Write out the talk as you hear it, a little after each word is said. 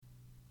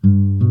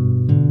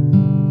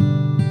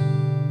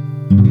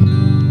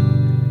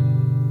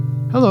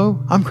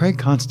Hello, I'm Craig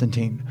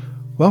Constantine.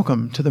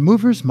 Welcome to the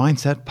Movers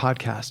Mindset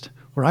Podcast,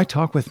 where I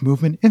talk with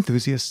movement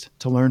enthusiasts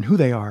to learn who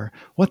they are,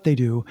 what they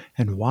do,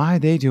 and why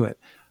they do it.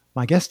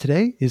 My guest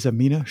today is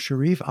Amina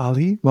Shareef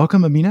Ali.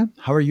 Welcome, Amina.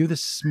 How are you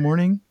this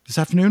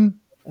afternoon?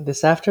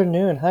 This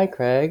afternoon. Hi,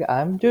 Craig.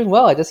 I'm doing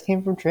well. I just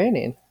came from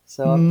training,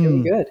 so I'm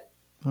feeling good.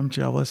 I'm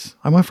jealous.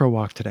 I went for a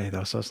walk today,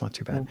 though, so it's not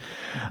too bad.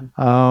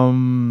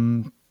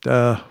 Mm-hmm.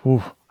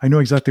 I know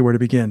exactly where to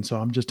begin,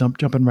 so I'm just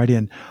jumping right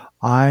in.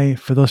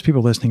 For those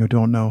people listening who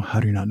don't know,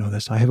 how do you not know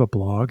this? I have a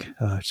blog.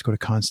 Just go to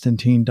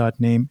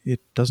constantine.name. It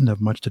doesn't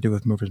have much to do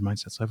with movers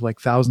mindsets. I have like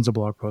thousands of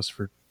blog posts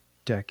for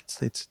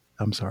decades.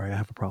 I'm sorry, I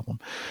have a problem.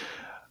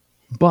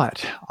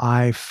 But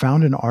I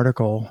found an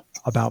article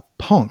about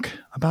punk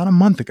about a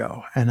month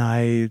ago, and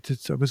I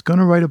was going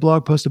to write a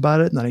blog post about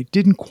it, and then I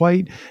didn't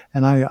quite,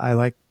 and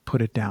I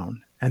put it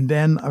down. And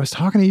then I was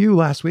talking to you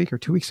last week or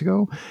 2 weeks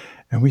ago,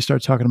 and we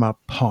started talking about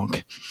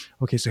punk.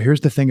 Okay, so here's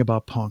the thing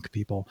about punk,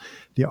 people.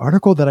 The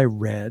article that I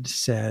read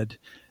said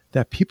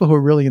that people who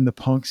are really in the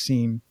punk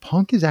scene,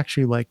 punk is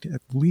actually like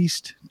at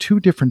least two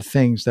different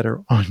things that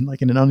are on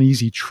like in an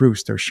uneasy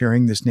truce. They're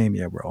sharing this name.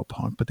 Yeah, we're all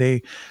punk, but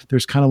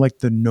there's kind of like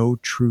the no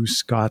true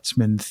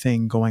Scotsman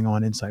thing going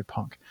on inside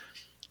punk.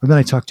 And then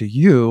I talked to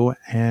you,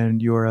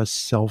 and you're a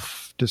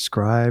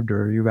self-described,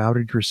 or you've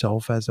outed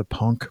yourself as a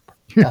punk.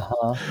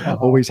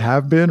 Always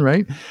have been,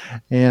 right?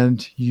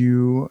 And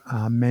you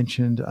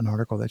mentioned an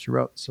article that you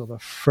wrote. So the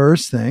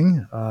first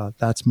thing,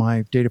 that's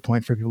my data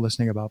point for people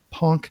listening about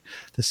punk.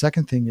 The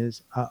second thing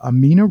is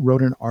Amina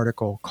wrote an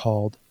article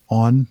called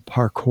On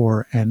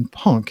Parkour and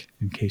Punk,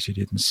 in case you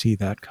didn't see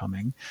that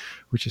coming,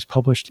 which is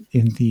published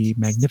in the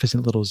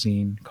magnificent little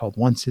zine called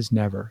Once Is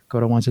Never. Go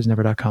to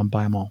onceisnever.com,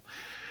 buy them all.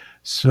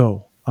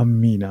 So,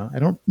 Amina, I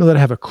don't know that I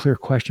have a clear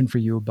question for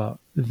you about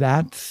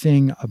that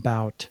thing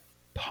about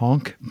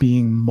punk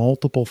being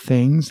multiple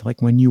things,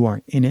 like when you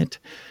are in it.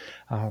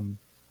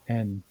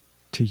 And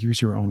to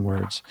use your own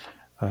words,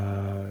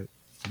 Craig,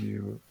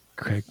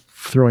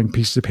 throwing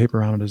pieces of paper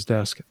around at his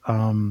desk.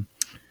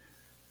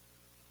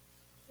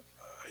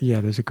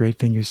 There's a great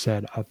thing you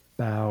said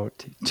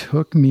about,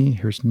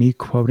 here's me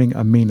quoting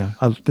Amina.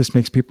 This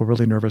makes people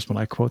really nervous when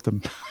I quote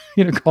them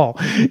in a call.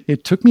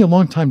 It took me a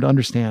long time to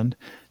understand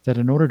that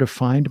in order to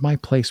find my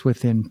place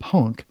within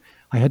punk,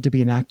 I had to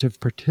be an active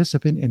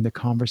participant in the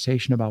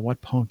conversation about what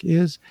punk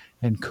is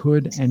and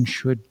could and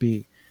should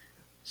be.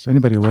 So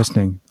anybody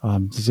listening,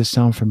 does this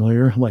sound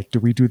familiar? Like, do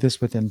we do this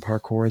within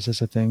parkour? Is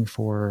this a thing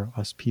for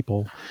us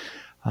people?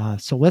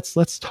 So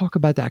let's talk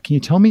about that. Can you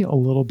tell me a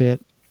little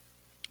bit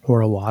or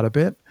a lot of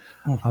it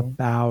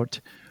about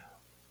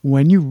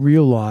when you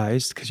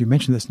realized, because you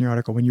mentioned this in your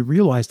article, when you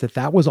realized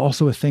that was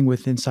also a thing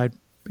with inside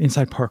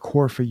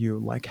parkour for you?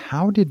 Like,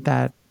 how did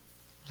that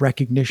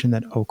recognition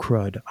that, oh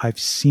crud, I've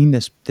seen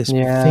this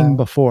thing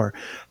before,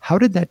 how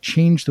did that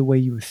change the way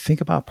you think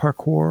about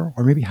parkour,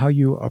 or maybe how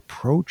you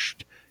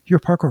approached your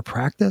parkour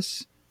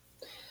practice?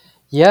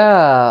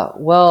 I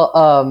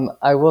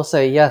will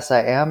say, yes,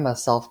 I am a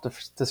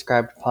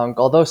self-described punk,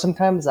 although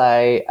sometimes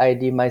I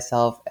deem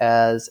myself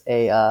as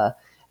a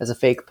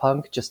fake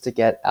punk just to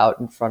get out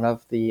in front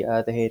of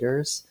the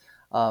haters,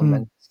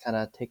 and kind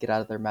of take it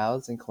out of their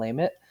mouths and claim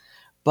it.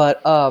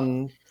 But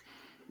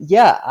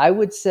I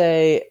would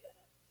say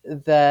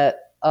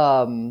that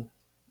I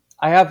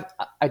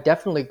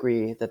definitely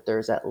agree that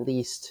there's at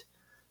least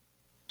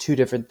two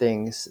different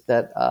things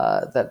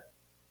that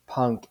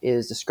punk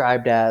is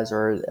described as,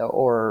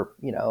 or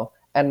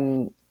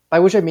and by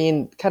which I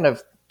mean kind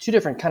of two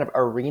different kind of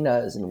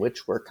arenas in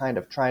which we're kind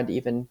of trying to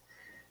even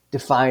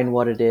define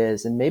what it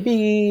is. And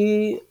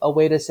maybe a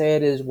way to say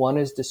it is one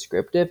is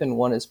descriptive and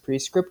one is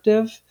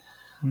prescriptive.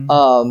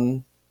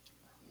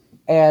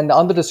 And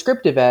on the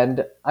descriptive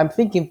end, I'm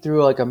thinking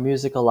through like a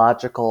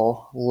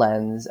musicological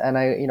lens. And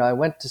I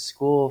went to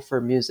school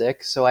for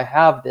music, so I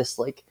have this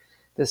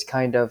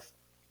kind of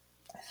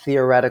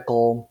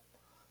theoretical,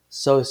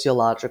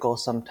 sociological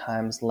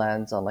sometimes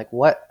lens on like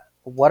what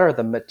are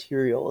the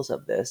materials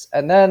of this.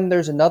 And then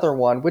there's another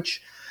one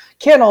which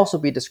can also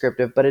be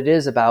descriptive, but it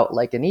is about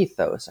like an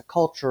ethos, a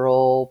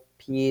cultural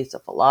piece, a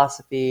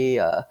philosophy,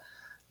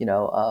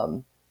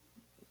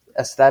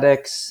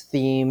 aesthetics,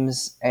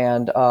 themes,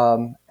 and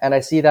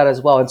I see that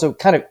as well. And so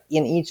kind of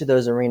in each of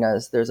those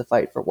arenas, there's a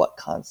fight for what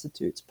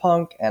constitutes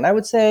punk. And I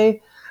would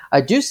say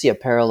I do see a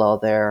parallel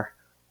there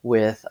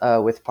with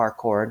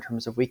parkour in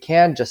terms of we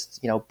can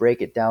just,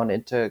 break it down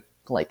into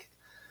like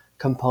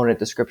component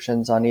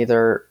descriptions on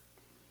either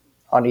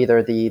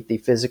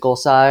the physical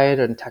side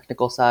and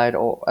technical side,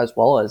 or as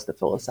well as the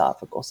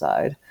philosophical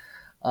side.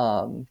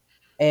 And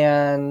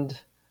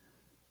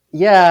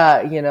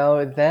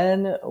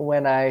then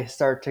when I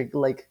start to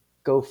like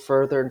go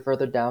further and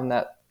further down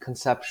that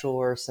conceptual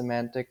or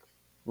semantic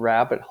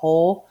rabbit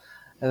hole,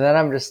 and then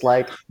I'm just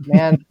like,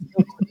 man,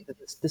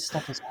 this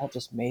stuff is all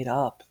just made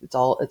up. It's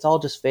all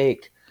just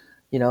fake,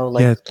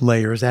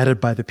 layers added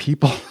by the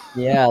people.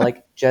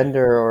 Like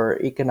gender or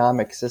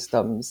economic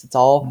systems. It's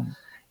all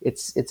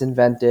it's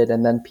invented,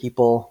 and then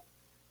people,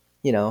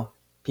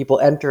 people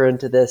enter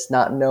into this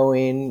not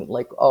knowing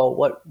like, oh,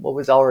 what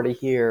was already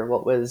here,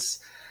 what was,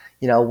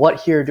 what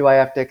here do I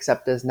have to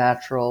accept as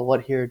natural,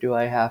 what here do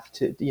I have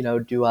to,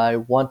 do I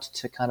want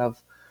to kind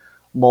of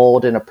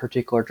mold in a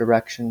particular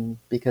direction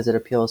because it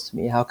appeals to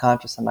me? How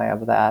conscious am I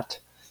of that?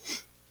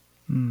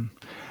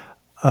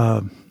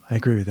 I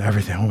agree with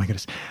everything. Oh my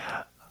goodness.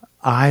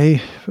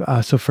 I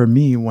so for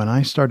me, when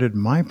I started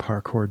my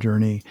parkour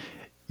journey,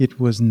 it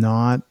was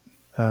not.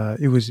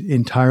 It was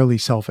entirely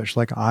selfish.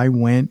 Like I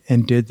went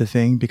and did the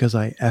thing because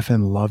I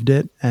effing loved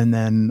it, and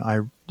then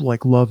I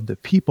like loved the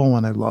people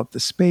and I loved the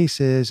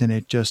spaces, and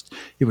it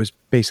was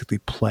basically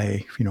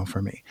play,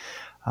 for me.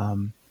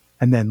 And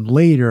then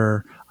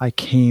later,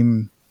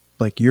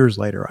 like years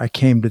later, I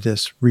came to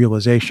this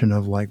realization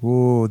of like,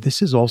 whoa,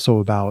 this is also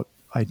about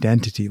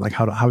identity. Like,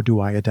 how do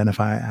I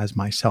identify as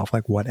myself?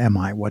 Like, what am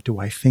I? What do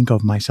I think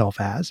of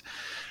myself as?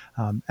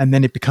 And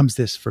then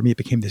for me, it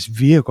became this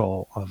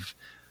vehicle of,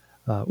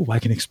 I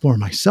can explore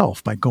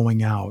myself by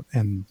going out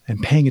and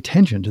paying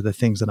attention to the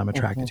things that I'm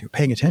attracted to,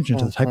 paying attention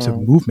to the types of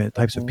movement,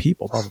 types of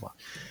people, blah, blah,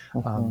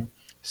 blah.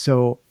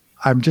 So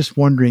I'm just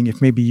wondering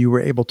if maybe you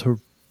were able to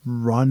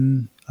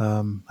run.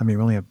 I mean, we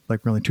only have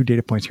like really two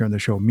data points here on the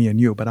show, me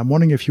and you, but I'm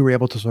wondering if you were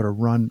able to sort of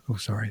run. Oh,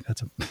 sorry,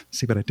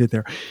 see what I did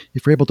there.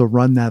 If you're able to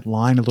run that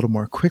line a little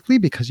more quickly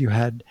because you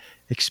had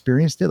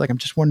experienced it. Like, I'm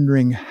just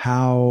wondering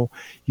how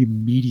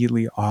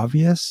immediately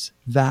obvious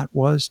that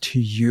was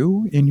to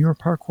you in your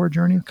parkour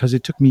journey, because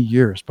it took me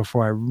years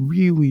before I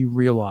really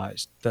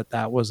realized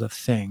that was a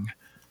thing.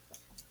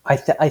 I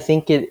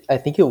think it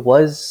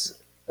was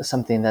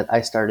something that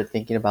I started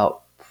thinking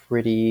about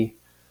pretty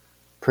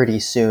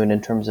soon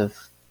in terms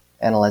of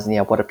analyzing,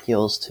 what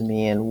appeals to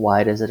me and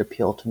why does it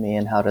appeal to me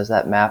and how does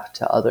that map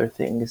to other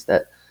things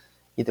that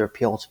either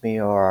appeal to me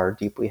or are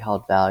deeply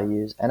held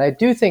values. And I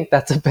do think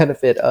that's a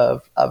benefit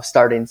of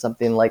starting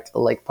something like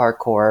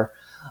parkour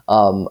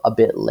a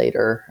bit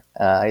later.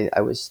 I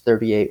was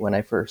 38 when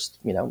I first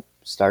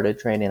started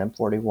training. I'm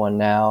 41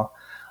 now.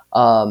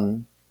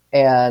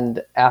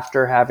 And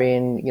after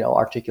having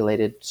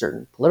articulated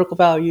certain political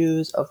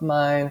values of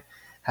mine,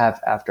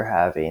 after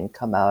having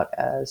come out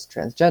as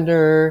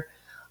transgender,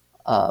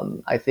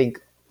 I think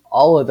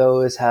all of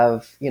those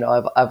have,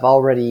 I've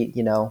already,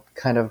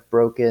 kind of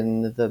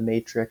broken the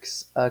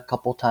matrix a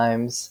couple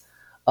times,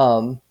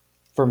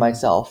 for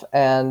myself.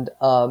 And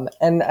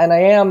I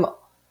am,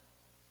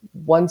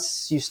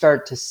 once you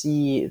start to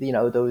see,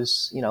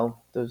 those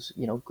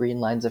green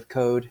lines of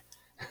code,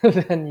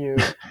 then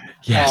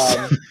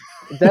Yes.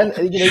 then,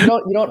 you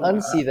don't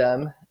unsee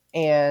them.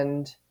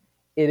 And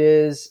it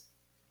is,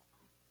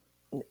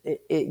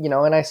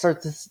 and I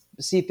start to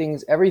see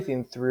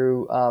everything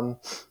through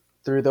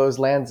those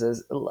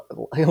lenses,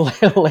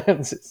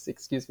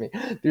 excuse me,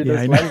 through Yeah, those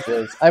I know.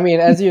 lenses. I mean,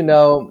 as you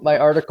know, my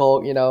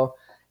article,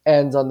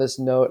 ends on this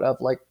note of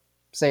like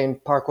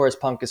saying parkour is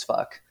punk as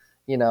fuck,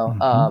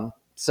 Mm-hmm.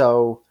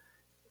 so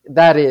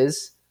that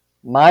is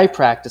my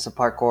practice of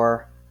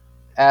parkour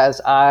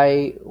as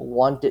I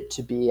want it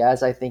to be,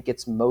 as I think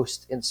it's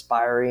most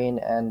inspiring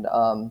and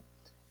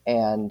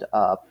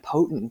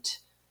potent,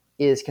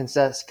 is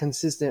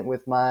consistent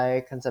with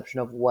my conception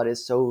of what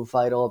is so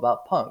vital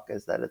about punk,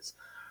 is that it's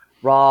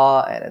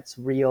raw and it's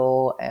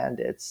real and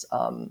it's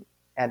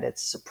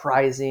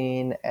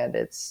surprising and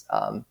it's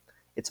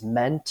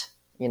meant,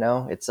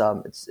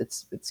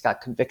 it's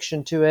got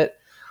conviction to it.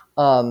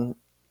 Um,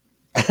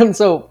 and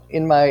so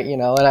in my,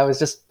 and I was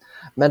just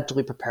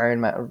mentally preparing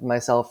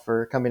myself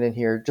for coming in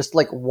here, just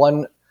like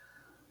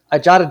I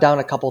jotted down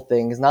a couple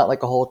things, not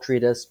like a whole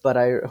treatise, but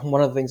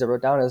one of the things I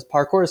wrote down is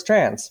parkour is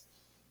trans.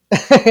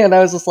 And I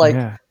was just like,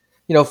 Yeah.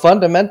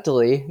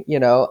 fundamentally,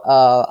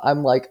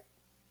 I'm like,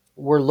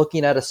 we're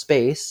looking at a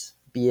space,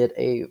 be it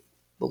a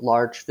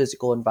large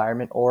physical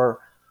environment or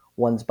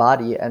one's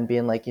body, and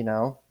being like,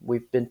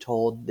 we've been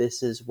told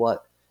this is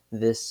what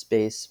this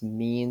space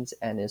means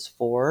and is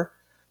for.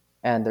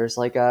 And there's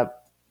like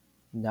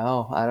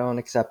no, I don't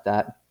accept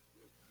that.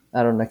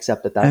 I don't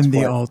accept that that's And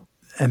what.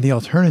 and the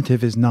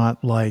alternative is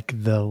not like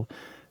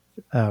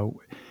uh,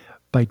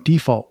 by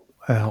default.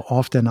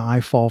 Often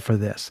I fall for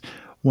this.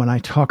 When I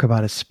talk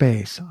about a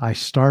space, I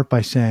start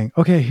by saying,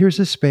 okay, here's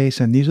a space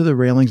and these are the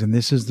railings and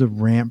this is the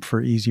ramp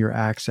for easier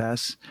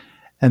access.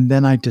 And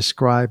then I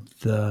describe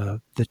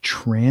the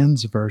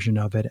trans version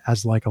of it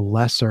as like a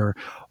lesser,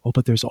 oh,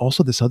 but there's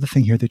also this other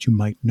thing here that you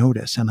might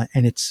notice. And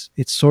it's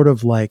sort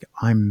of like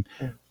I'm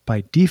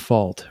by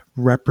default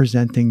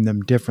representing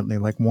them differently.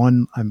 Like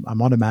one,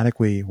 I'm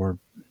automatically, or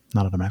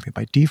not automatically,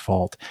 by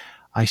default,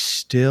 I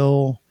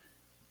still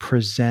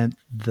present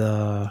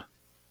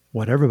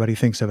what everybody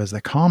thinks of as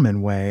the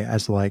common way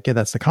as like, yeah,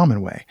 that's the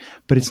common way.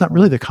 But it's not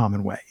really the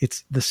common way.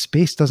 It's the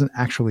space doesn't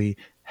actually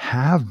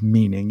have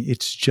meaning.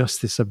 It's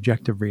just this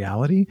objective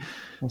reality.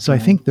 So I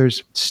Mm-hmm. think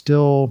there's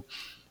still,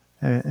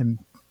 and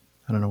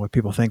I don't know what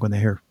people think when they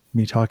hear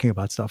me talking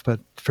about stuff, but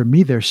for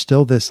me, there's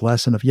still this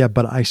lesson of, yeah,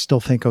 but I still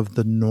think of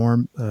the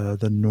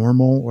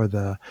normal or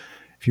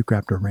if you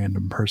grabbed a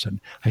random person.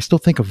 I still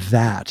think of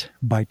that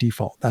by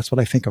default. That's what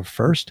I think of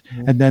first.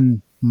 And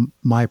then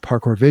my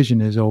parkour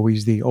vision is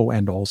always the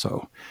and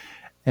also.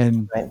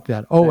 And Right.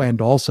 that Right.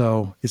 and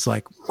also is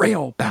like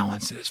rail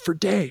balances for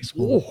days.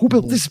 Oh, who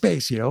built Mm-hmm. this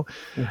space?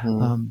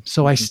 Mm-hmm.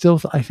 So I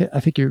still, I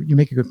think you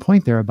make a good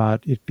point there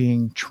about it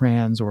being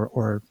trans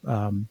or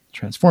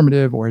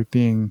transformative, or it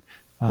being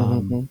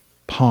Mm-hmm.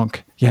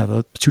 punk. Yeah,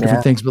 the two different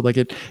Yeah. things, but like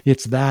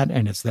it's that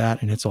and it's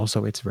that, and it's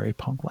very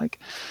punk like.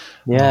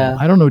 Yeah.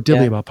 I don't know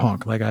diddly Yeah. about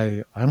punk. Like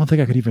I don't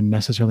think I could even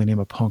necessarily name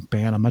a punk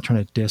band. I'm not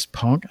trying to diss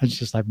punk.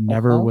 I've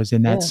never Uh-huh. was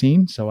in that Yeah.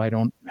 scene, so I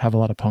don't have a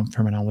lot of punk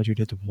terminology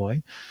to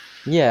deploy.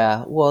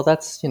 Yeah. Well,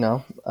 that's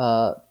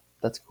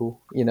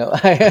cool.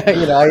 I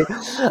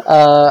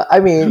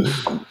mean,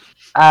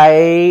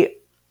 I,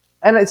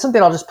 and it's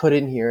something I'll just put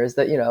in here is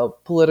that,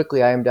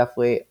 politically, I am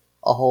definitely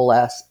a whole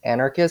ass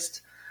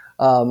anarchist,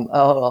 a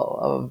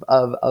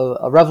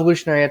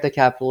revolutionary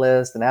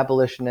anti-capitalist, an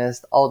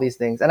abolitionist, all these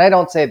things. And I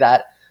don't say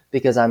that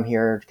because I'm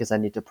here because I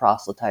need to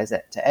proselytize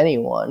it to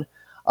anyone.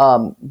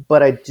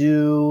 But I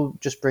do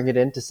just bring it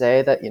in to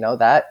say that,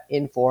 that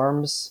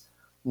informs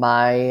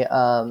my,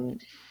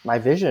 my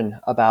vision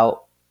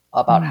about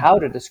Mm, how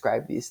to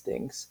describe these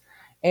things.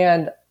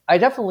 And I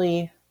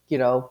definitely,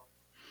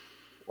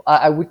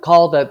 I would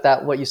call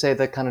that what you say,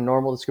 the kind of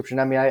normal description.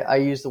 I mean, I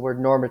use the word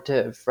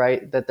normative,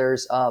 right? That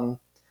there's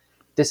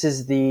this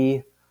is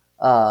the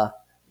uh,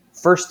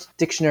 first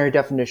dictionary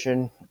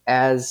definition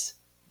as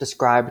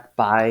described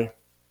by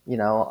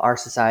our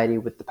society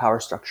with the power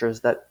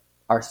structures that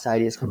our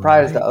society is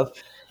comprised right. of,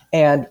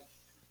 and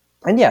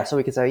yeah, so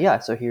we could say, yeah,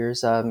 so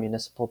here's a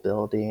municipal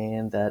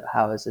building that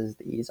houses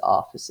these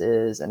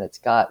offices, and it's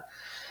got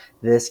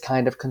this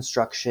kind of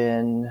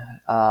construction,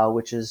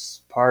 which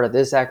is part of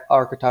this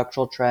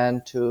architectural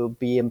trend to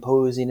be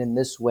imposing in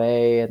this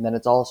way. And then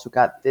it's also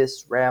got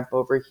this ramp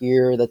over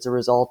here that's a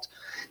result.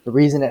 The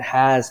reason it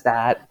has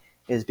that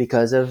is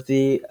because of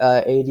the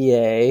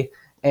ADA.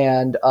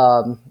 And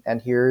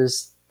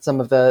here's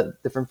some of the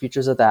different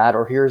features of that,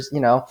 or here's,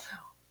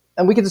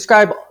 and we could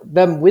describe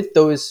them with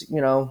those,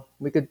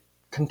 we could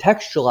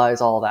contextualize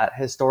all that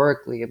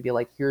historically and be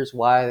like, here's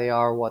why they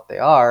are what they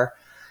are.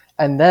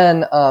 And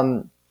then,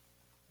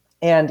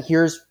 and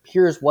here's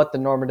what the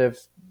normative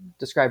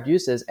described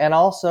use is. And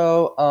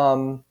also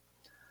um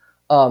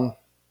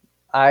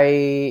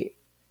I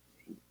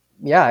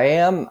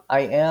I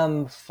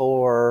am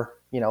for,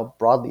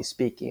 broadly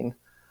speaking,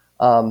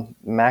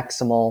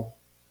 maximal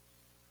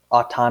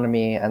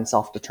autonomy and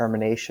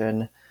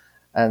self-determination,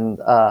 and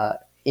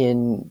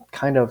in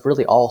kind of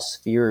really all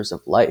spheres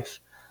of life,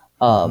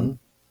 Mm-hmm. um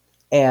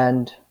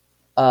and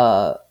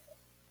uh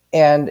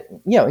and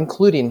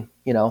including,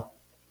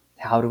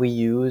 how do we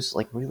use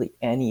like really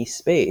any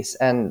space.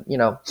 And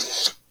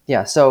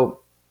yeah, so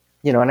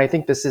and I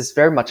think this is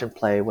very much in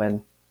play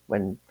when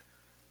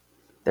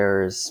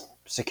there's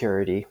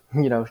security,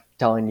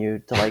 telling you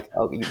to, like,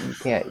 oh,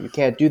 you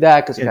can't do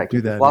that because we got Can't to do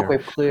keep this that here. walkway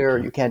clear,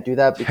 or you can't do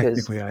that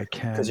because Technically, I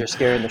you're can.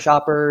 scaring the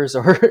shoppers,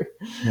 or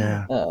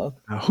Yeah. uh,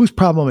 Whose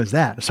problem is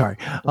that? Sorry.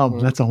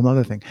 mhm, That's a whole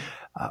other thing.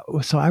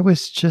 So I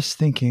was just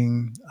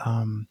thinking,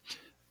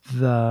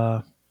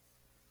 the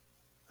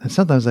and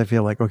sometimes I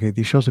feel like, okay,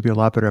 these shows would be a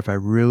lot better if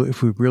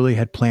we really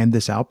had planned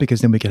this out,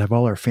 because then we could have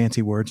all our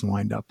fancy words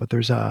lined up. But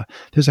there's a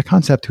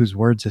concept whose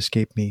words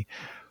escape me,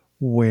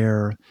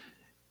 where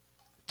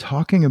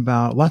talking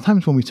about a lot of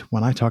times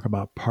when I talk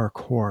about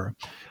parkour,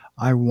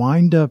 I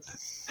wind up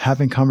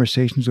having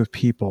conversations with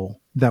people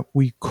that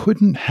we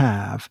couldn't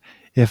have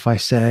if I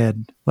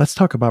said, let's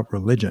talk about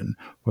religion,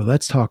 or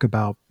let's talk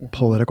about mhm,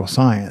 political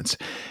science.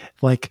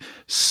 Like,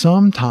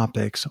 some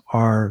topics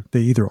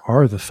they either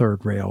are the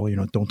third rail,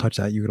 don't touch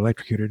that, you get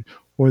electrocuted,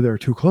 or they're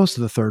too close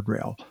to the third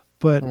rail.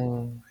 But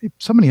mm,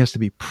 somebody has to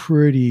be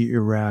pretty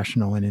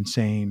irrational and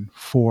insane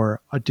for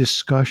a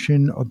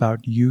discussion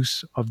about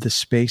use of the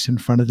space in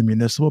front of the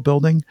municipal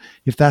building,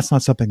 if that's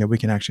not something that we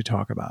can actually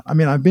talk about. I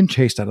mean, I've been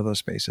chased out of those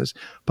spaces,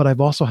 but I've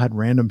also had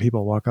random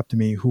people walk up to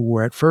me who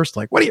were at first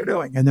like, "What are you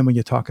doing?" And then when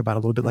you talk about it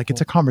a little bit, like, it's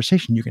mhm, a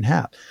conversation you can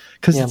have,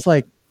 because yeah, it's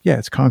like, yeah,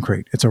 it's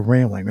concrete, it's a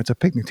railing, it's a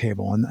picnic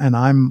table, and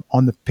I'm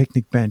on the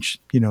picnic bench,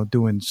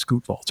 doing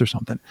scoot vaults or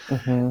something.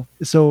 mhm,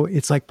 So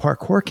it's like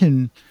parkour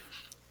can,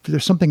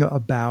 there's something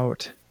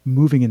about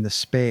moving in the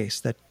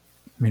space that,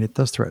 I mean, it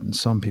does threaten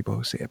some people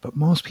who see it, but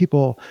most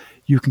people,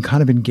 you can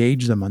kind of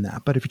engage them on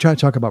that. But if you try to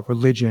talk about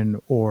religion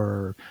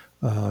or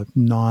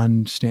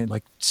non-stand,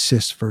 like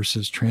cis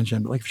versus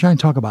transgender, like if you try and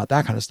talk about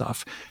that kind of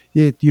stuff,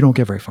 you don't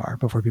get very far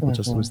before people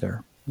just lose mhm,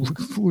 their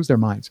mhm, lose their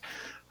minds.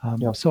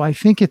 yep, So I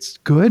think it's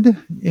good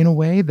in a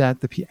way that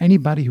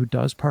anybody who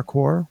does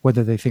parkour,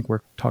 whether they think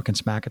we're talking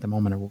smack at the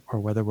moment, or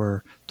whether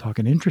we're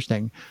talking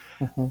interesting,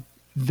 mhm,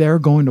 they're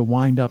going to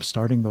wind up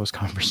starting those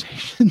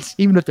conversations.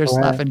 Even if they're right,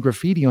 slapping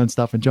graffiti on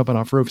stuff and jumping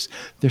off roofs,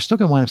 they're still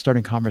going to wind up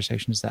starting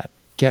conversations that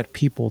get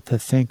people to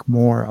think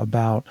more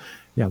about,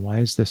 yeah, why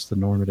is this the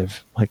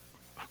normative? Like,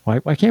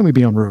 why can't we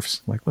be on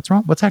roofs? Like, what's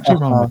wrong? What's actually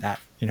wrong uh-huh, with that?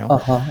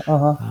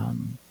 uh-huh,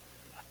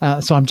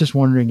 uh-huh. So I'm just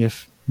wondering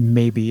if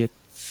maybe it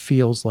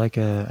feels like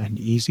an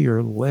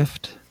easier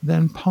lift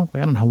than punk.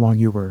 Like, I don't know how long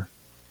you were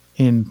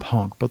in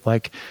punk, but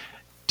like,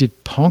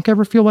 did punk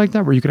ever feel like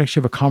that, where you could actually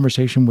have a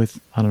conversation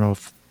with, I don't know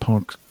if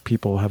punk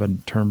people have a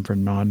term for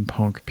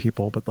non-punk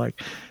people, but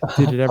like,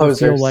 did it ever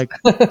feel Posers. like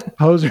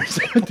posers?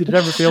 Did it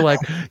ever feel like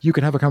you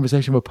could have a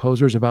conversation with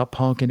posers about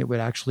punk and it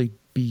would actually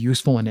be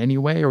useful in any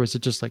way, or was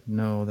it just like,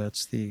 no,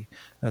 that's the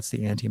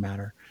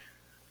antimatter?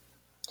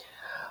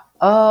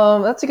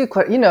 That's a good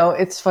question.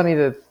 It's funny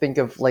to think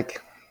of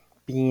like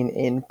being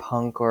in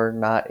punk or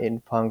not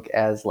in punk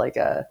as like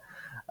a,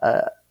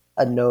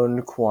 a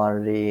known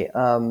quantity.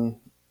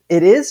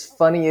 It is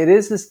funny. It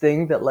is this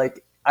thing that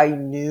like I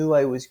knew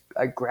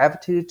I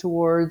gravitated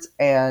towards,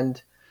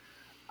 and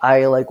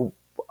I like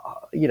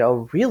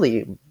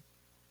really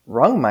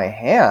wrung my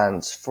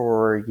hands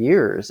for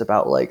years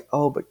about like,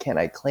 oh, but can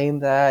I claim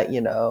that?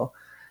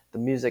 The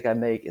music I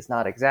make is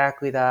not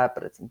exactly that,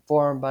 but it's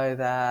informed by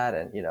that,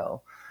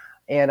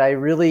 and I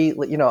really,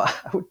 I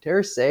would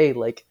dare say,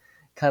 like,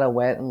 kind of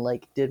went and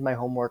like did my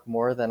homework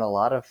more than a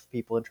lot of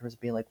people in terms of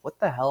being like, what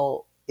the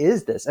hell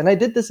is this? And I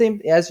did the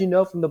same, as you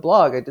know from the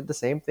blog, I did the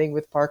same thing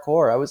with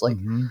parkour. I was like,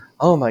 Mm-hmm.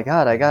 oh my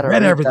god, I gotta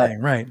Read read that. everything,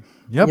 right?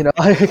 Yep.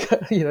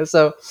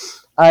 So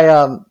I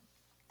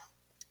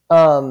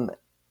um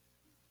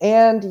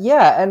and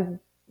yeah, and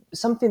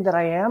something that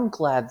I am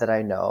glad that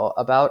I know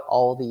about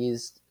all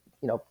these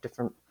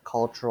different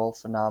cultural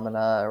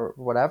phenomena or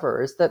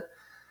whatever is that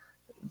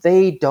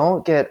they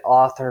don't get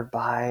authored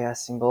by a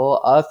single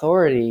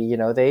authority.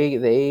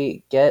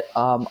 They get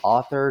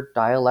authored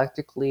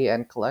dialectically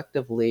and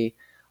collectively.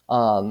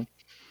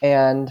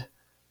 And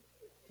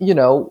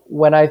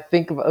when I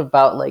think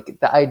about like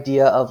the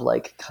idea of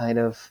like kind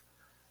of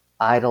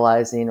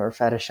idolizing or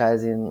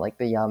fetishizing like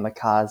the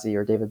Yamakasi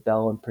or David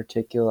Bell in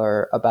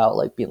particular, about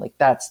like being like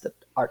that's the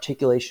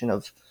articulation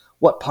of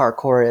what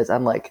parkour is,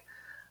 I'm like,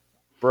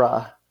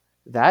 bruh,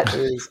 that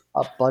is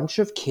a bunch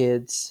of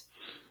kids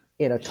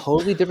in a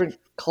totally different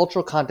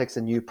cultural context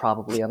than you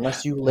probably,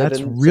 unless you live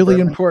That's in really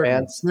suburban important.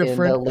 France in the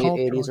Different late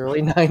cultural. 80s, early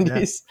Yeah.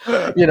 90s,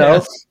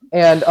 Yes.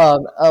 and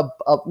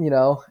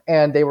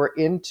and they were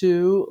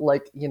into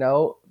like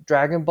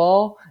Dragon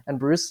Ball and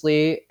Bruce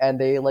Lee, and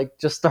they like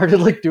just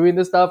started like doing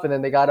this stuff, and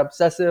then they got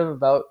obsessive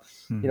about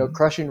Mm-hmm.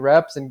 crushing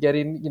reps and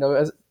getting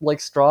as like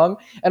strong.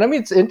 And I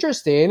mean, it's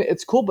interesting,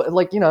 it's cool, but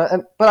like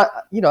and but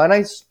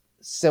and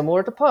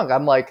similar to punk,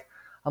 I'm like,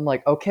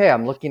 okay,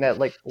 I'm looking at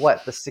like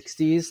what the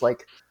 60s,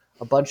 like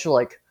a bunch of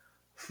like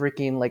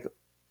freaking like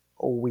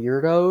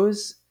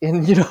weirdos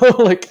in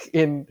like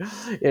in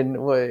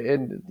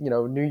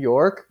New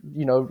York,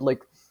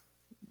 like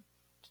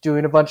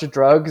doing a bunch of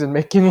drugs and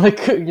making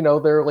like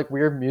their like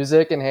weird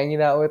music and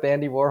hanging out with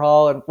Andy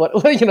Warhol and what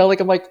like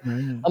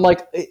Right. I'm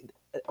like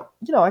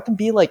I can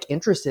be like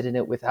interested in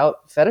it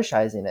without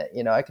fetishizing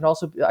it.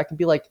 I can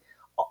be like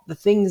the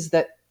things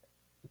that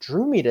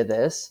drew me to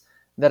this,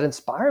 that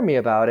inspire me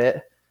about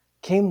it,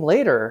 came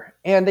later,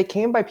 and they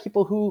came by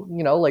people who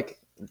like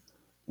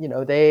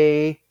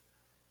they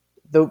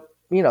the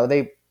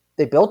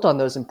they built on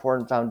those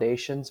important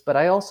foundations. But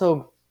I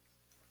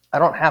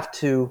don't have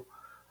to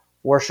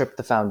worship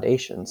the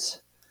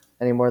foundations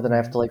any more than I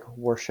have Right. to like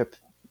worship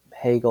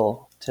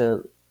Hegel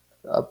to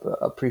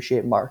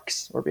appreciate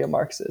Marx or be a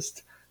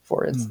Marxist,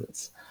 for Mm.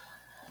 instance.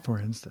 For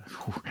instance,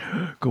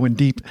 going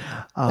deep.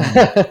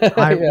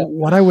 I Yeah.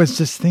 what I was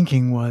just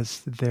thinking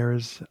was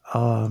there's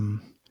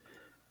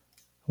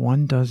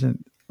one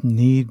doesn't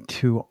need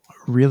to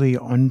really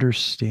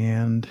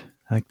understand.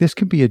 Like, this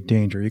could be a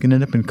danger. You can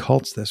end up in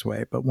cults this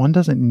way, but one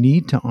doesn't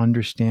need to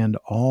understand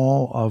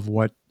all of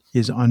what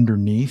is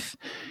underneath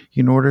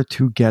in order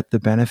to get the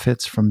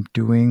benefits from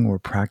doing or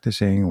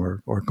practicing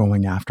or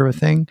going after a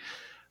thing.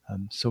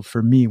 So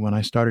for me, when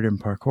I started in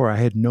parkour, I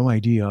had no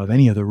idea of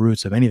any of the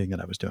roots of anything that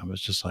I was doing. It was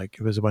just like,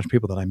 it was a bunch of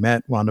people that I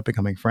met, wound up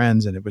becoming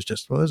friends, and it was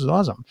just, well, this is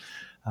awesome.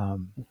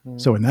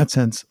 Mhm. So in that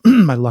sense,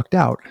 I lucked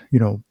out.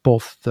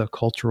 Both the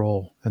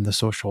cultural and the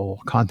social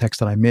context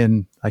that I'm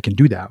in, I can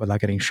do that without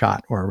getting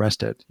shot or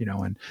arrested.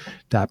 And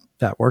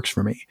that works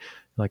for me.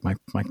 Like my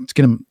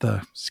skin,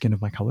 the skin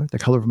of my color, the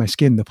color of my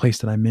skin, the place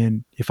that I'm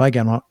in. If I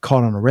get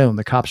caught on a rail and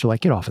the cops are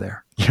like, get off of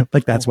there,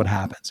 like that's what Mhm.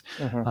 happens.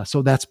 Mhm.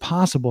 So that's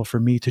possible for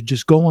me to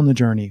just go on the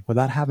journey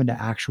without having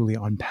to actually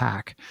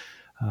unpack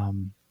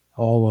um,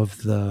 all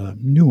of the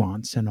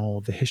nuance and all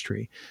of the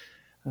history.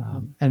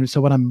 Mhm. And so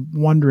what I'm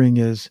wondering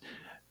is,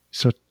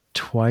 so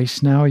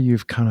twice now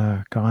you've kind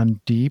of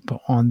gone deep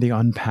on the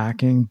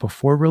unpacking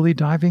before really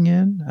diving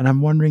in. And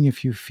I'm wondering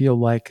if you feel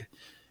like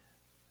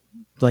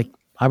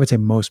I would say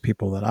most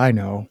people that I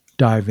know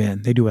dive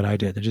in. They do what I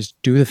did. They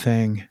just do the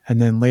thing.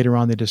 And then later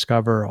on they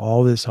discover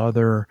all this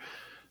other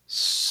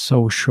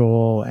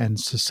social and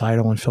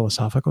societal and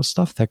philosophical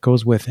stuff that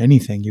goes with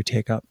anything you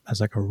take up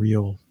as like a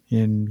real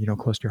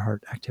close to your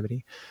heart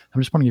activity. I'm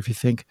just wondering if you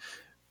think,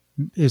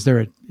 is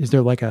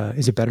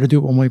it better to do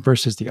it one way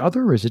versus the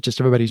other? Or is it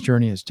just everybody's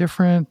journey is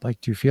different? Like,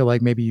 do you feel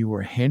like maybe you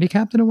were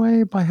handicapped in a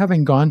way by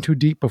having gone too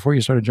deep before you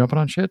started jumping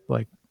on shit?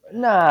 Like,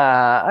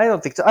 Nah, I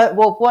don't think so.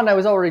 Well, one, I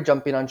was already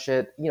jumping on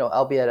shit,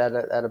 albeit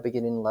at a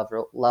beginning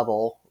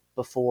level.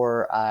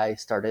 before I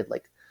started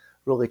like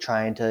really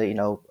trying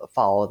to,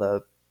 follow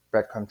the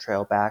breadcrumb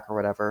trail back or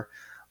whatever.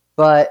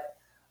 But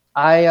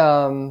I,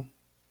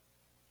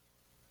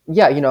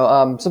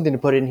 yeah, something to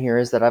put in here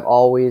is that I've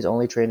always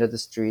only trained at the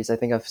streets. I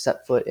think I've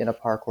set foot in a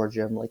parkour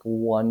gym like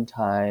one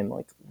time,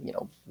 like,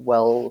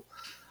 well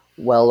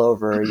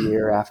over a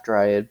year after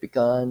I had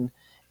begun.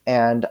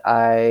 And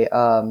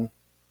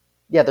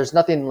yeah, there's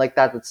nothing like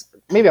that. That's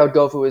maybe I would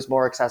go if it was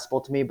more accessible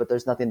to me, but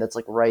there's nothing that's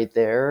like right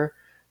there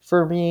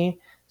for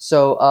me.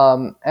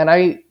 So,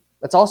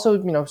 it's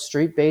also,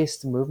 street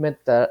based movement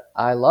that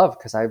I love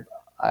because I,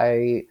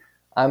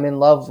 I'm in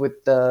love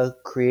with the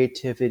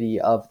creativity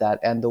of that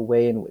and the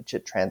way in which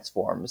it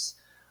transforms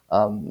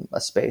a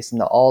space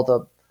and all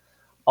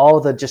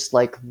the just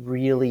like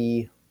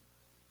really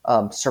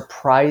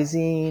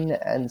surprising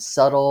and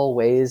subtle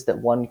ways that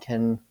one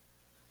can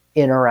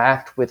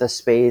interact with a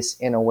space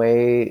in a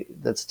way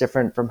that's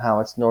different from how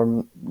it's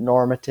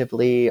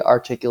normatively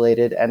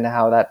articulated, and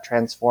how that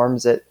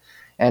transforms it,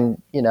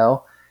 and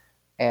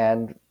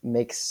and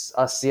makes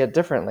us see it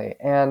differently.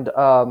 And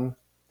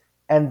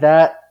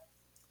that,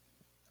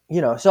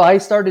 so I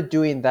started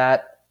doing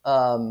that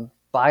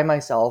by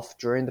myself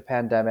during the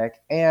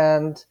pandemic,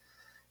 and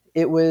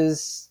it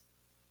was,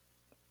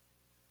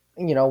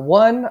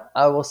 one,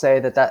 I will say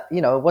that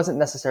it wasn't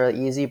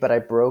necessarily easy, but I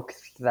broke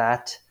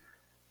that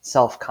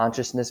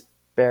self-consciousness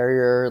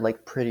barrier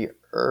like pretty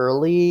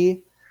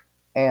early,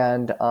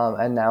 and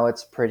now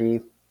it's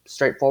pretty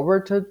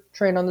straightforward to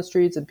train on the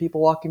streets and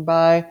people walking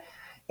by.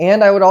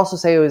 And I would also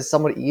say it was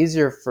somewhat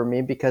easier for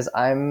me because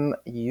I'm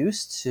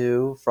used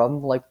to,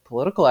 from like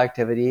political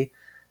activity,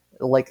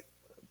 like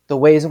the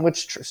ways in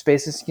which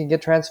spaces can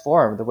get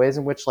transformed, the ways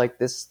in which like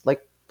this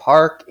like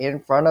park in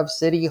front of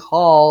City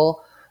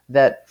Hall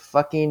that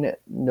fucking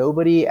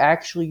nobody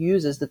actually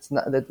uses, that's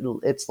not, that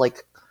it's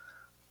like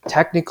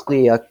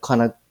technically a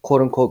kind of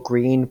quote unquote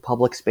green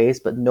public space,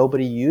 but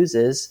nobody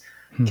uses,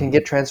 can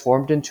get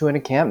transformed into an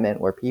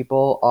encampment where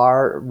people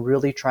are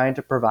really trying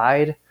to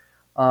provide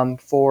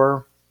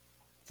for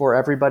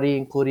everybody,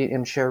 including,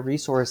 and share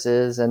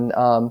resources, and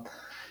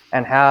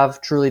have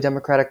truly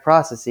democratic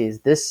processes.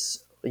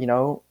 This,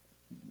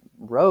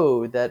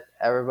 road that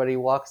everybody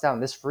walks down,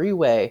 this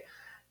freeway,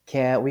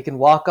 we can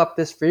walk up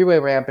this freeway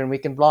ramp and we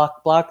can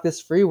block this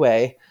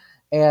freeway,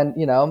 and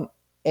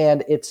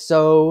and it's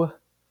so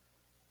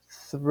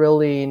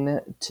thrilling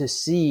to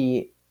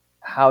see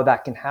how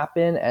that can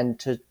happen, and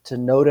to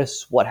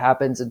notice what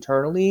happens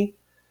internally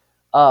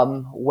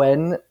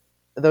when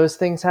those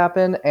things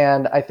happen.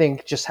 And I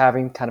think just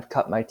having kind of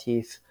cut my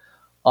teeth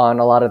on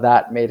a lot of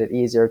that made it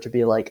easier to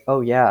be like,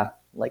 oh yeah,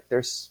 like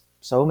there's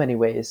so many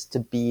ways to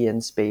be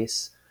in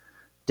space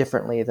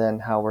differently than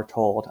how we're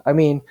told. I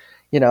mean,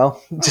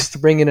 just to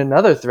bring in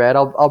another thread,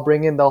 I'll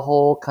bring in the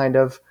whole kind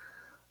of,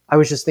 I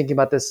was just thinking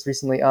about this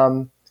recently,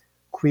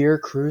 queer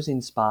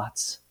cruising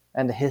spots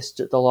and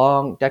the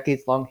long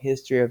decades long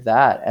history of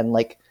that, and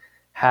like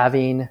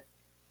having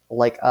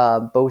like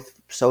both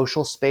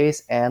social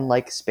space and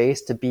like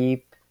space to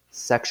be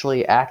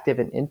sexually active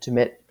and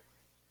intimate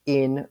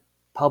in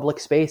public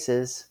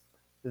spaces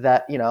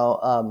that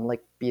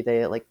like, be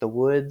they like the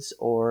woods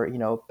or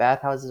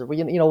bathhouses, or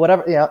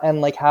whatever,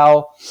 and like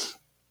how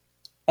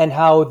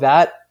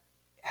that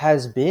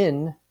has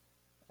been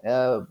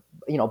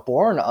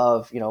born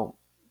of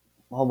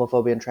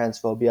homophobia and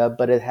transphobia,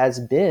 but it has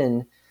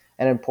been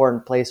an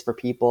important place for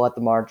people at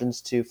the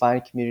margins to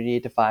find community,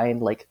 to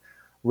find like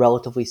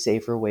relatively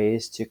safer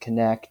ways to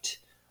connect,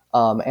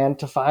 and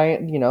to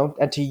find,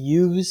 and to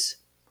use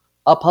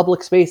a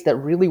public space that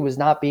really was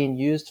not being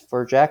used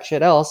for jack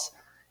shit else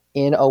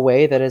in a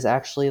way that is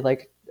actually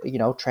like,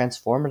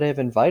 transformative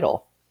and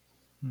vital.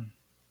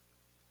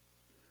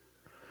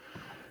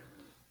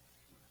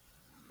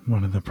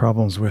 One of the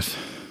problems with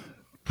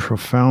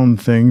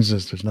profound things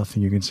is there's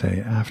nothing you can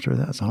say after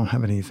that. So I don't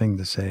have anything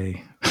to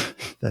say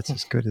that's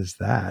as good as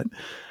that.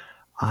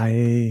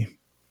 I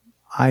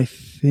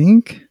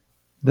think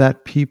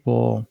that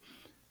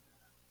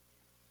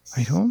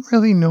I don't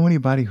really know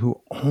anybody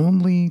who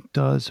only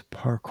does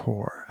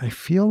parkour. I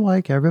feel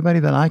like everybody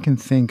that I can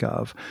think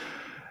of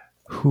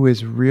who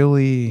is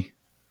really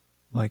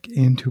like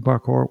into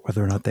parkour,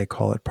 whether or not they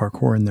call it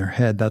parkour in their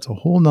head, that's a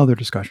whole nother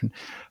discussion.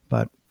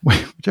 But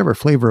whichever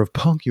flavor of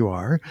punk you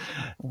are,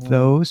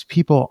 those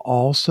people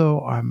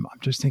also, I'm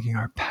just thinking,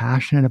 are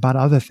passionate about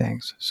other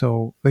things.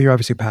 So you're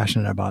obviously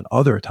passionate about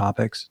other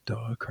topics,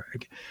 duh,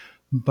 Craig.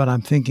 But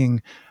I'm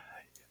thinking,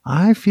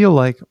 I feel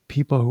like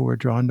people who are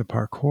drawn to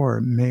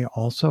parkour may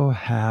also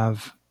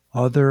have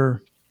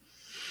other,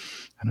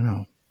 I don't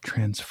know,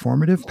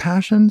 transformative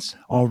passions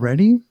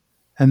already.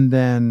 And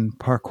then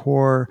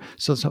parkour.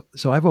 So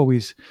I've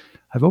always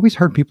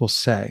heard people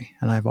say,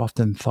 and I've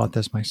often thought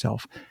this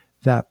myself,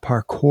 that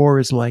parkour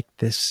is like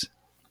this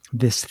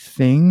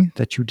thing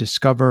that you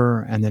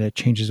discover, and then it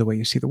changes the way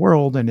you see the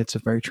world. And it's a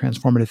very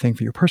transformative thing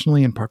for you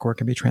personally, and parkour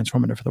can be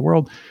transformative for the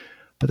world.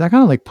 But that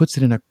kind of like puts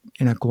it in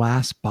a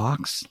glass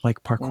box,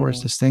 like parkour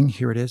is this thing.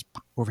 Here it is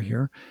over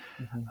here.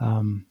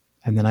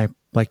 and then I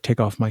like take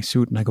off my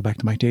suit and I go back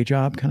to my day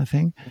job kind of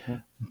thing. Mm-hmm.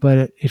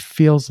 But it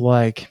feels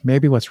like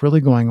maybe what's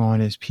really going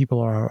on is people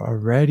are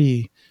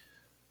already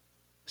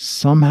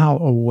somehow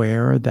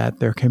aware that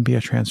there can be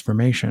a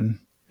transformation.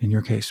 In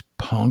your case,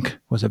 punk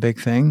was a big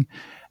thing.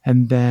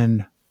 And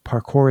then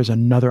parkour is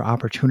another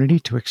opportunity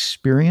to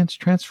experience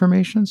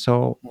transformation.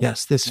 So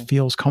yes, this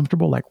feels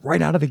comfortable, like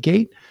right out of the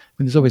gate. I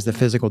mean, there's always the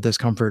physical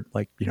discomfort,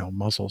 like,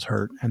 muscles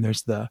hurt. And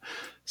there's the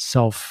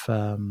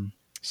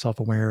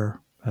self-aware,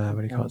 what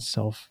do you call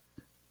it?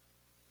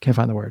 Can't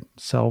find the word,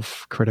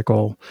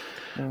 self-critical,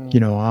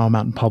 I'm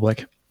out in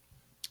public.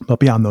 But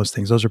beyond those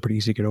things, those are pretty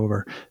easy to get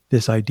over.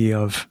 This idea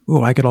of,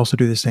 I could also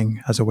do this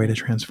thing as a way to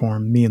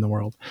transform me in the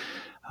world.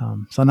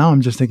 So now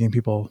I'm just thinking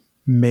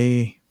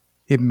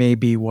it may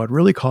be what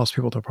really calls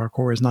people to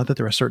parkour is not that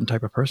they're a certain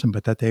type of person,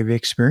 but that they've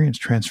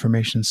experienced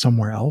transformation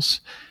somewhere else.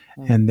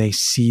 And they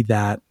see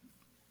that,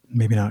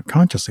 maybe not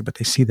consciously, but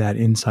they see that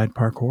inside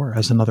parkour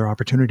as another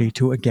opportunity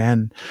to,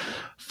 again,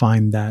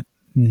 find that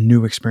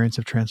new experience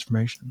of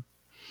transformation.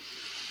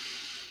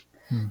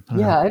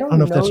 I I don't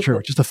know if that's true.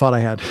 that, Just a thought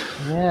I had.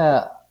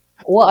 yeah.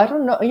 Well, I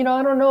don't know.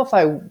 I don't know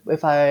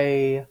if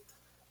I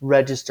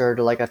registered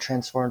like a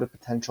transformative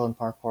potential in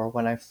parkour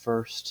when I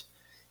first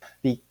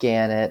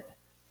began it,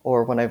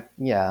 or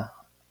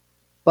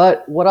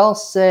But what I'll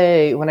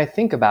say when I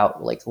think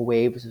about like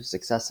waves of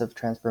successive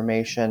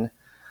transformation,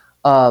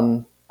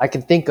 I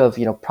can think of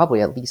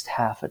probably at least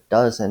half a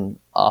dozen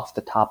off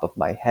the top of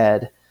my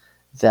head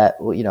that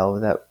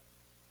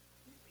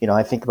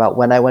I think about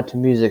when I went to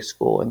music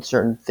school and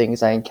certain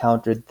things I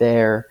encountered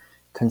there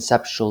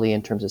conceptually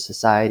in terms of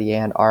society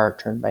and art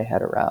turned my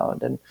head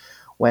around. And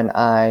when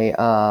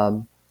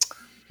when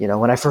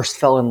I first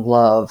fell in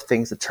love,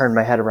 things that turned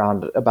my head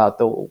around about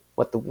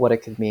what it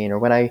could mean, or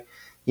when I,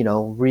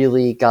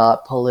 really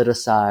got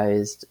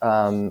politicized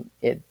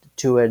it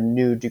to a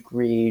new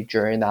degree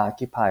during the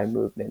Occupy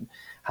movement,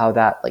 how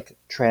that like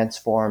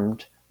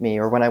transformed me,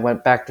 or when I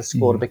went back to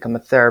school to become a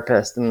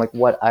therapist and like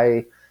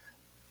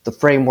the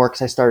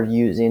frameworks I started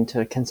using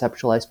to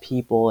conceptualize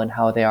people and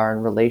how they are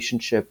in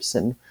relationships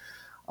and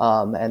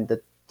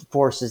the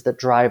forces that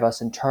drive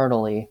us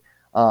internally.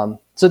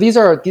 So these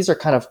are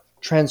kind of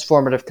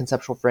transformative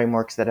conceptual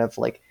frameworks that have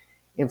like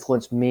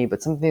influenced me.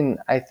 But something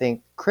I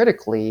think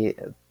critically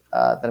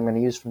that I'm going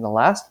to use from the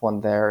last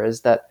one there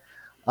is that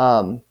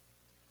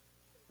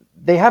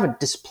they haven't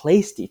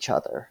displaced each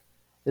other.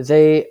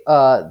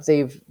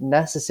 They've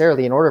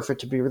necessarily, in order for it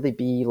to really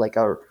be like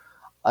a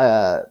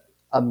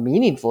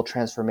meaningful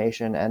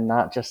transformation and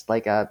not just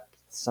like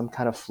some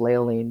kind of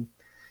flailing,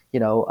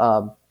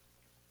 I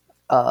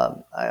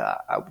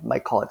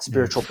might call it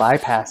spiritual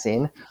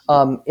bypassing.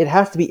 It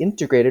has to be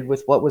integrated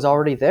with what was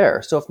already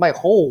there. So if my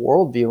whole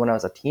worldview when I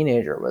was a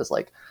teenager was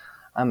like,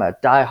 I'm a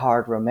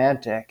diehard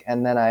romantic,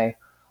 and then I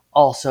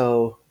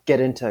also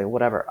get into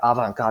whatever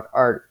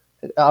avant-garde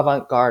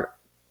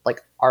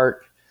like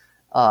art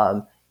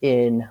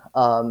in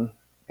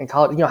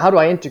college, how do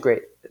I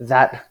integrate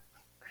that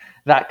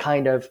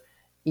kind of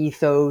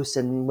ethos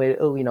and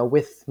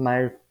with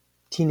my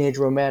teenage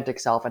romantic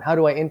self, and how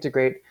do I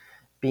integrate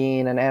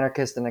being an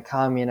anarchist and a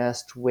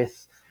communist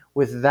with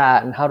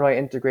that, and how do I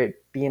integrate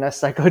being a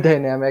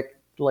psychodynamic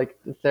like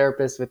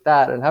therapist with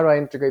that, and how do I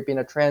integrate being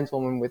a trans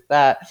woman with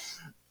that,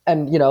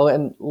 and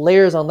and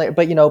layers on layers,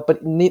 but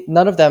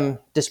none of them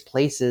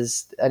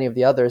displaces any of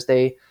the others.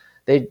 They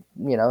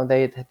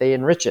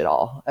enrich it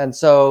all. And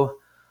so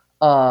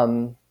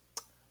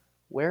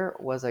where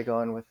was I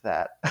going with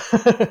that?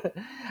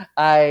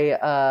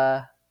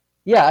 I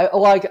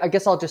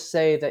guess I'll just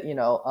say that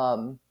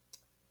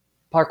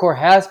parkour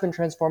has been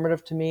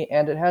transformative to me,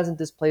 and it hasn't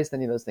displaced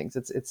any of those things.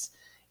 It's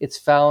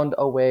found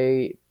a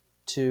way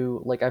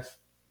to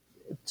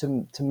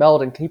to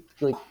meld and keep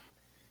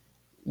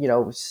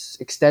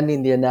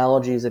extending the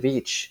analogies of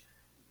each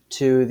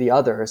to the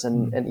others,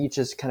 and each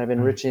is kind of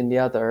enriching the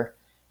other.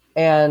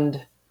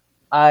 And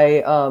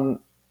I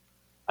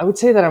would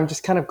say that I'm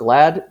just kind of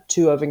glad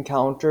to have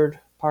encountered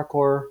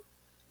parkour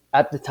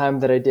at the time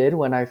that I did,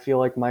 when I feel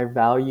like my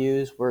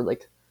values were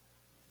like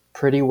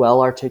pretty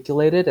well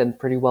articulated and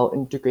pretty well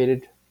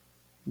integrated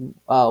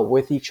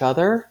with each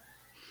other,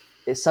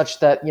 is such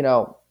that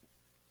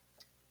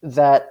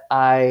that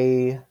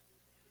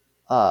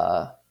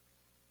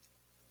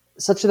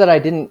I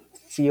didn't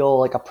feel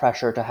like a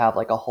pressure to have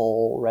like a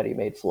whole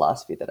ready-made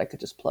philosophy that I could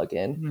just plug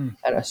in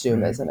and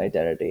assume as an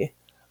identity,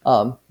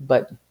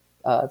 but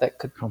that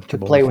could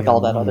play with all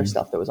that other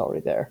stuff that was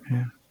already there.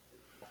 Yeah.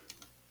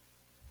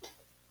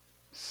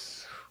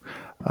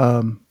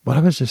 What I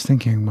was just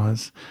thinking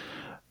was,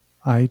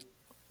 I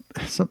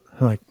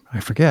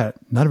forget,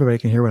 not everybody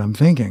can hear what I'm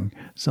thinking.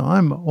 So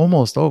I'm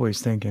almost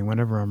always thinking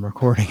whenever I'm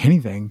recording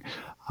anything,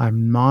 I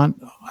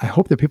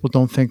hope that people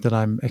don't think that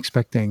I'm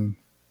expecting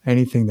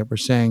anything that we're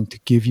saying to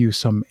give you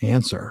some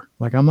answer.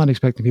 Like, I'm not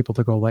expecting people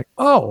to go like,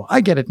 oh,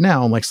 I get it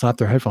now, and like slap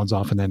their headphones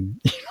off. And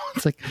then,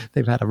 it's like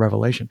they've had a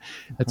revelation.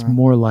 It's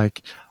more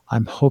like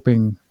I'm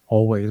hoping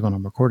always when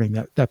I'm recording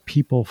that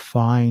people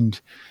find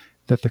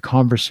that the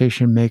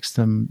conversation makes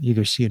them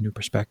either see a new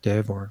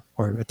perspective or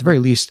at the very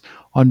least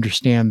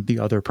understand the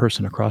other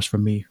person across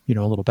from me, a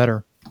little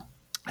better.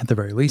 At the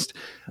very least,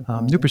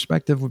 new Mhm.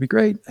 perspective would be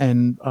great,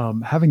 and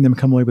having them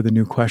come away with a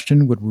new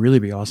question would really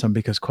be awesome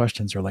because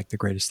questions are like the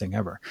greatest thing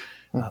ever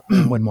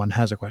when one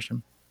has a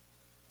question.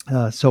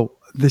 So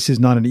this is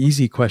not an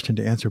easy question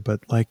to answer, but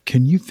like,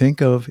 can you think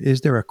of,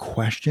 is there a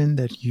question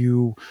that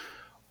you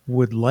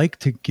would like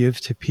to give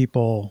to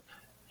people?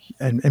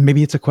 And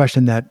maybe it's a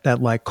question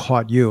that like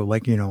caught you,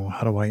 like,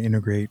 how do I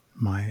integrate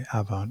my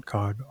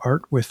avant-garde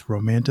art with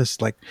romantic?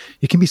 Like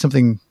it can be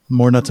something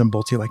more nuts and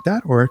boltsy like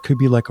that, or it could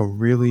be like a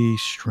really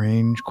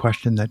strange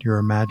question that you're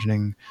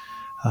imagining,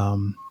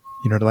 to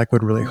like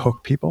would really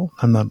hook people.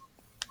 I'm not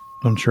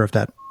unsure if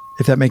that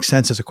makes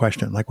sense as a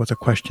question. Like, what's a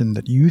question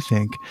that you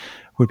think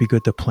would be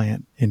good to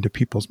plant into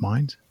people's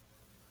minds?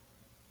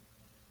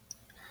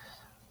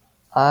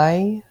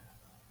 I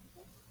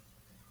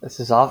This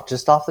is off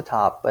the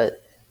top,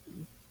 but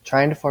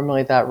trying to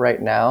formulate that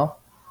right now,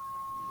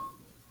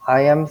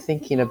 I am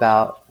thinking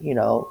about,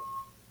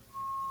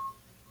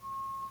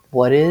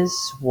 what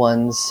is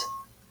one's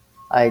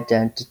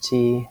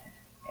identity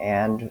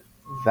and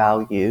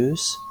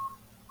values?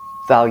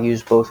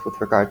 Values both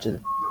with regard to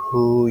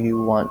who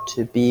you want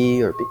to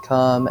be or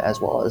become,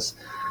 as well as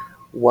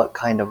what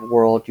kind of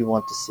world you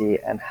want to see,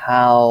 and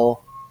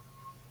how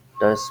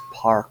does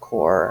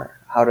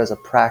a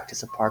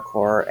practice of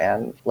parkour,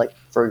 and like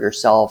for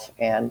yourself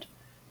and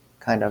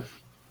kind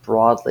of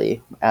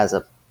broadly as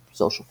a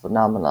social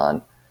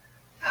phenomenon,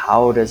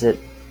 how does it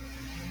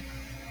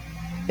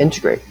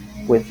integrate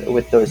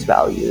with those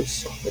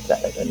values, with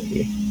that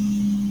identity?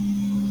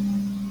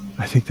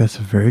 I think that's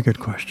a very good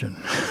question.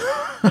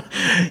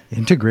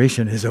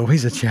 Integration is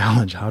always a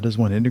challenge. How does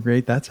one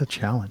integrate? That's a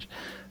challenge.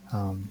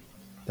 Um,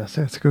 that's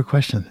a good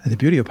question. And the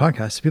beauty of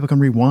podcasts is people can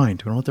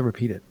rewind. We don't have to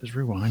repeat it. Just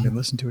rewind and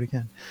listen to it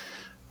again.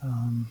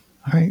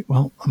 All right.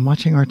 Well, I'm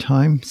watching our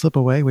time slip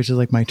away, which is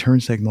like my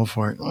turn signal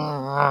for it.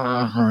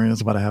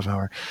 It's about a half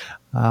hour.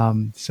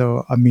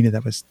 So, Amina,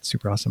 that was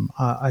super awesome.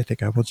 I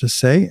think I will just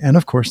say, and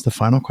of course, the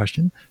final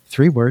question: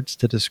 3 words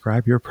to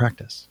describe your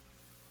practice.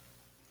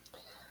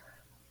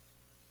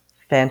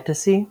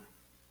 Fantasy,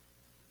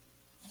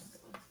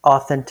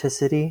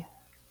 authenticity,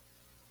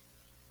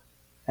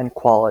 and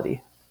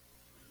quality.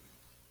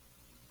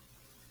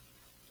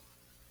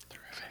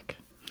 Terrific.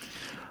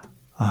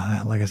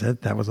 Like I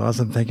said, that was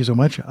awesome. Thank you so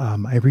much.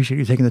 I appreciate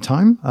you taking the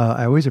time.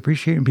 I always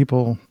appreciate when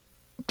people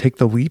take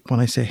the leap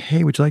when I say,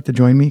 hey, would you like to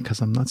join me?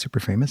 Because I'm not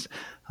super famous.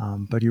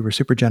 But you were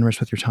super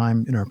generous with your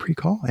time in our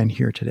pre-call and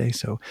here today.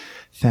 So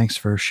thanks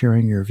for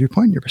sharing your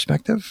viewpoint, your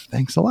perspective.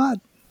 Thanks a lot.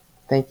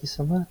 Thank you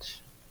so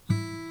much.